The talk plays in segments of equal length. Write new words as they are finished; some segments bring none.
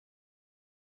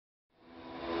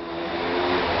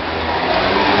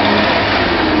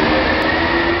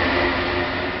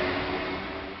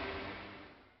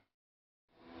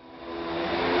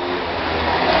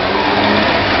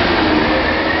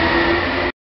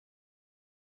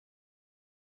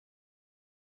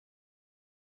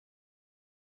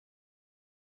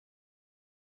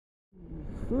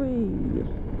free.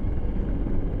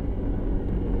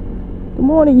 Good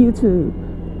morning, YouTube.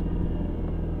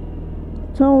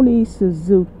 Tony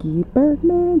Suzuki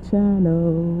Burgman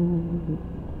channel.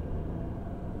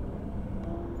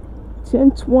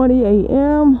 10:20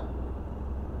 a.m.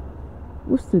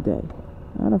 What's today?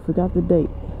 I don't forgot the date.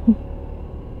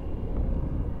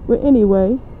 But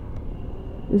anyway,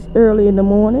 it's early in the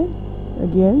morning.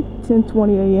 Again,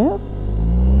 10:20 a.m.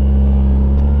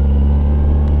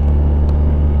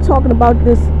 Talking about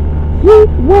this heat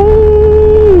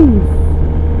wave.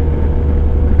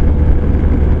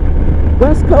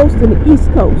 West Coast and the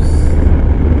East Coast.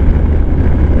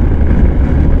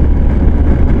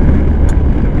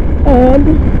 And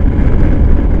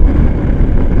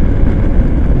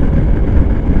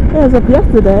as of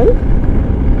yesterday,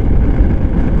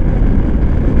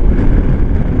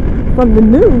 from the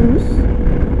news,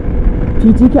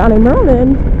 PG County,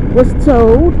 Maryland was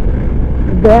told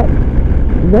that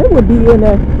they would be in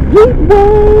a heat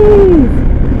wave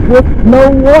with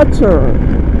no water.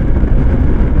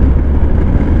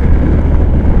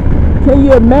 Can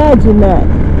you imagine that?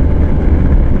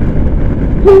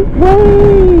 Heat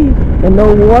wave and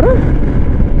no water?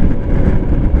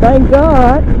 Thank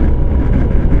God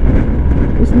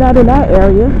it's not in our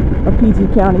area of PG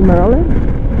County, Maryland.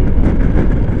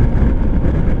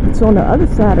 It's on the other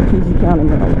side of PG County,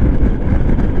 Maryland.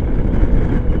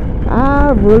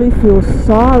 I really feel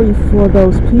sorry for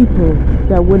those people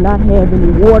that would not have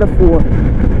any water for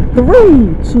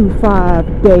 3 to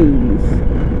 5 days.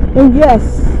 And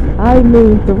yes, I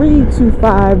mean 3 to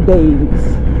 5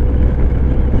 days.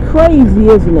 Crazy,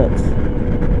 isn't it?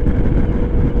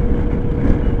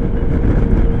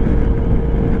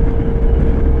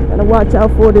 Gotta watch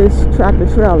out for this tractor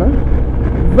trailer.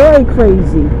 Very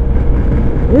crazy.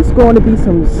 It's going to be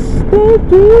some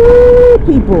stinky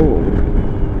people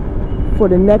for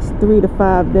the next 3 to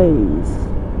 5 days.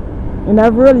 And I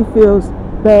really feel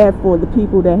bad for the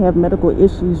people that have medical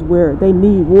issues where they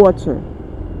need water.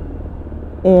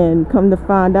 And come to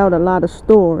find out, a lot of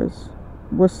stores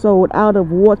were sold out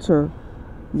of water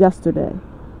yesterday.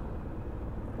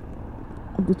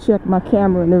 I have to check my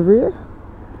camera in the rear.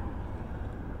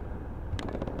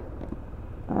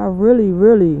 I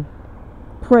really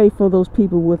pray for those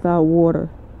people without water.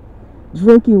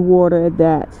 Drinking water at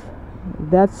that.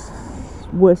 That's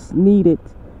what's needed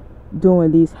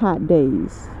during these hot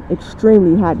days.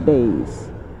 Extremely hot days.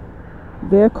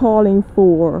 They're calling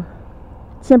for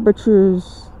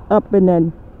temperatures up in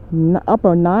the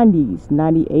upper 90s,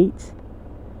 98,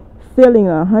 feeling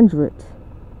 100.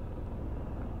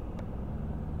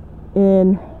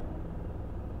 And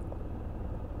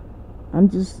I'm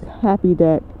just happy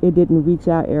that it didn't reach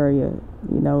our area.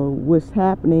 You know, what's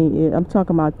happening, I'm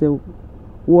talking about the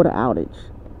water outage.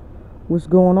 What's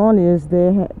going on is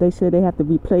they said they have to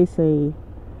replace a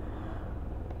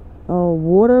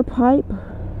water pipe,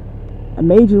 a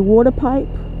major water pipe.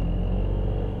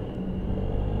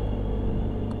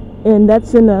 And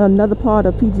that's in another part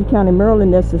of PG County,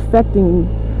 Maryland, that's affecting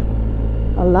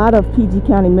a lot of PG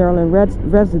County, Maryland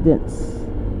residents.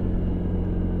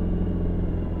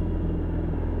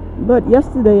 But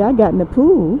yesterday I got in the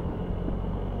pool.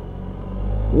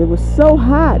 It was so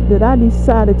hot that I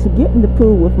decided to get in the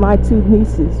pool with my 2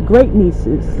 nieces, great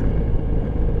nieces.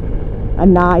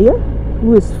 Anaya,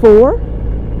 who is 4,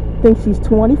 thinks she's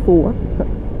 24.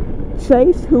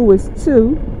 Chase, who is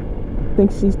 2,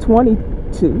 thinks she's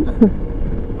 22.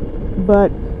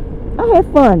 But I had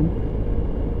fun.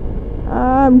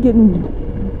 I'm getting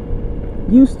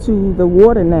used to the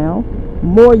water now,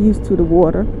 more used to the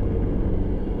water.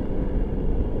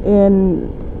 And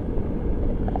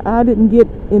I didn't get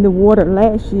in the water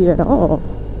last year at all,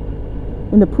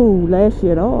 in the pool last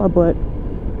year at all, but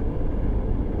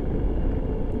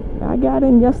I got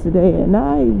in yesterday and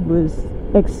I was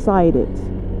excited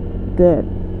that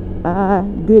I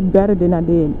did better than I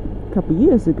did a couple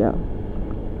years ago.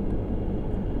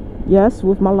 Yes,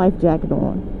 with my life jacket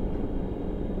on.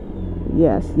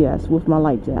 Yes, with my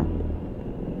life jacket.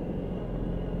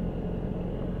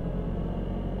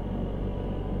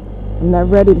 I'm not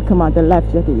ready to come out the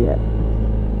life jacket yet.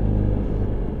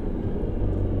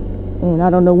 And I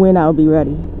don't know when I'll be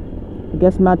ready. I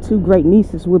guess my 2 great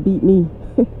nieces will beat me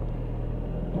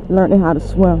learning how to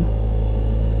swim.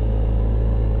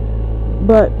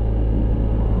 But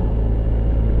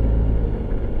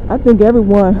I think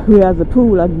everyone who has a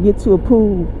pool, I can get to a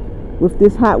pool with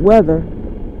this hot weather,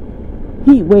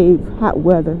 heat wave, hot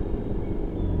weather.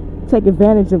 Take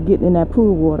advantage of getting in that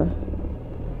pool water.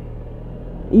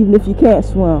 Even if you can't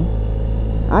swim.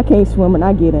 I can't swim and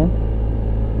I get in.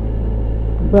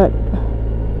 But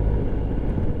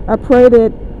I pray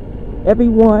that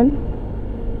everyone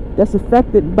that's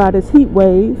affected by this heat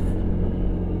wave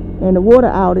and the water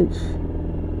outage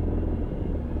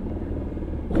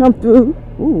come through.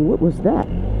 Ooh, what was that?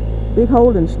 Big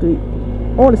hole in the street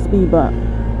on the speed bump.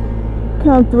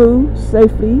 Come through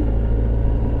safely.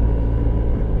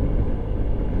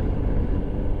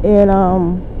 And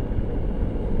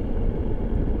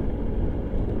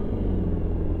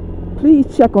please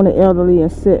check on the elderly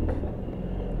and sick.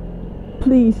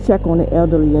 Please check on the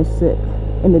elderly and sick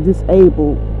and the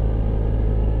disabled.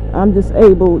 I'm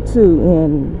disabled too,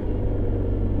 and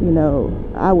you know,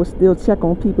 I will still check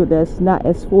on people that's not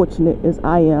as fortunate as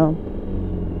I am,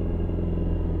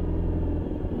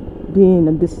 being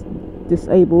a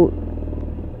disabled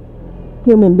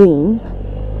human being.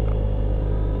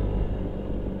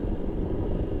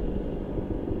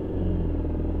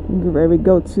 Get ready to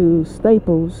go to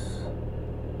Staples.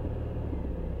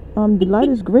 The light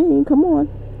is green. Come on.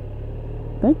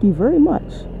 Thank you very much.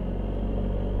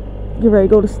 Get ready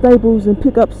to go to Staples and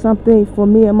pick up something for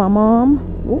me and my mom.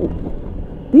 Ooh,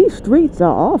 these streets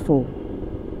are awful.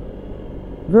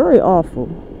 Very awful.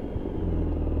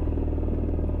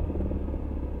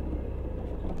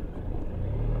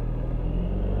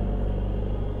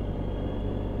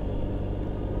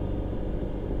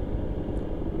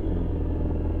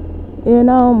 And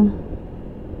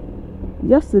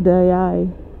yesterday I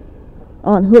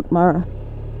unhooked my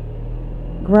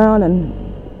ground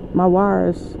and my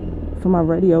wires for my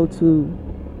radio to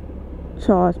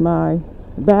charge my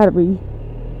battery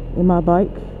in my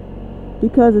bike,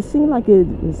 because it seemed like it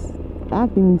is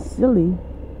acting silly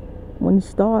when it's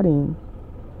starting.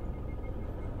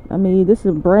 I mean, this is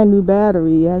a brand new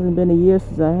battery. It hasn't been a year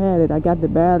since I had it. I got the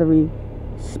battery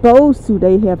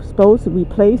they have supposed to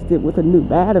replace it with a new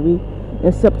battery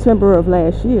in September of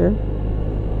last year.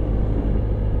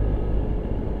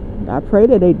 I pray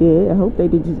that they did. I hope they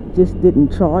just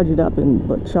didn't charge it up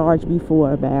but charge me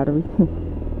for a battery.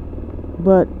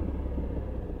 But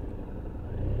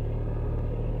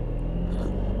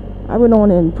I went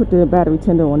on and put the battery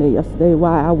tender on it yesterday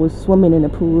while I was swimming in the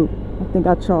pool. I think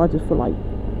I charged it for like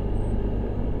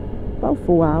about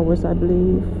 4 hours, I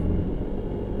believe.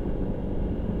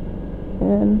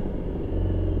 And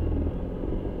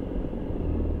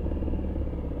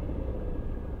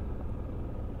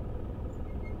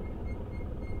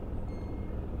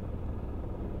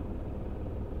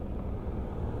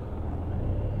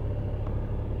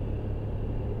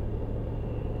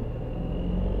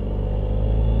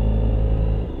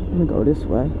I'm gonna go this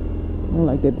way. I don't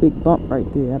like that big bump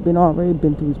right there. I've already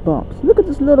been through these bumps. Look at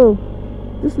this little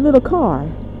car.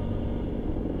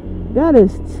 That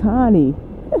is tiny.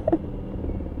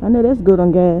 I know that's good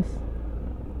on gas.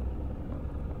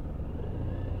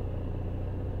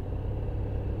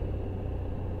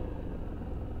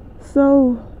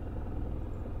 So,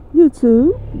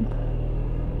 YouTube,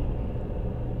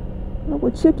 I will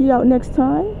check you out next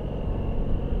time.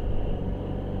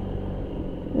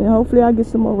 And hopefully I'll get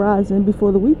some more rides in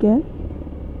before the weekend.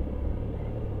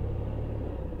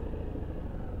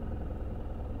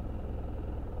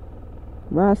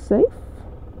 Ride safe.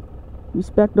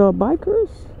 Respect all bikers.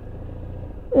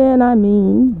 And I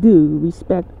mean, do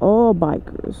respect all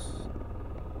bikers.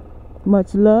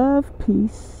 Much love,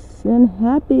 peace, and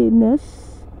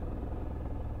happiness.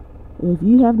 If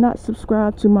you have not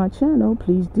subscribed to my channel,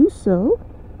 please do so.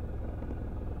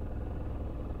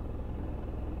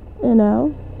 And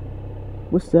now,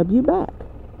 we'll sub you back.